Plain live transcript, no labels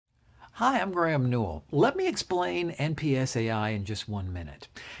Hi, I'm Graham Newell. Let me explain NPS AI in just 1 minute.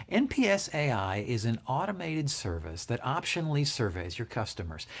 NPS AI is an automated service that optionally surveys your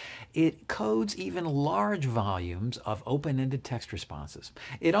customers. It codes even large volumes of open-ended text responses.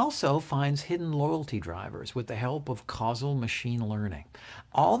 It also finds hidden loyalty drivers with the help of causal machine learning.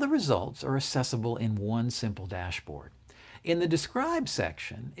 All the results are accessible in one simple dashboard. In the Describe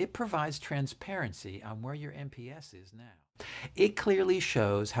section, it provides transparency on where your NPS is now. It clearly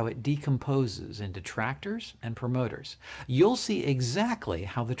shows how it decomposes into detractors and promoters. You'll see exactly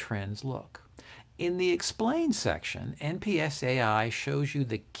how the trends look. In the Explain section, NPS AI shows you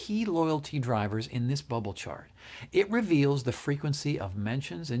the key loyalty drivers in this bubble chart. It reveals the frequency of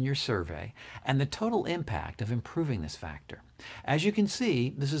mentions in your survey and the total impact of improving this factor. As you can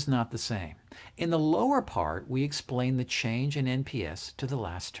see, this is not the same. In the lower part, we explain the change in NPS to the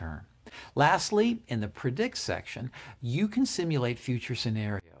last term. Lastly, in the Predict section, you can simulate future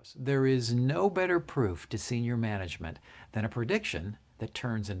scenarios. There is no better proof to senior management than a prediction that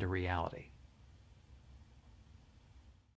turns into reality.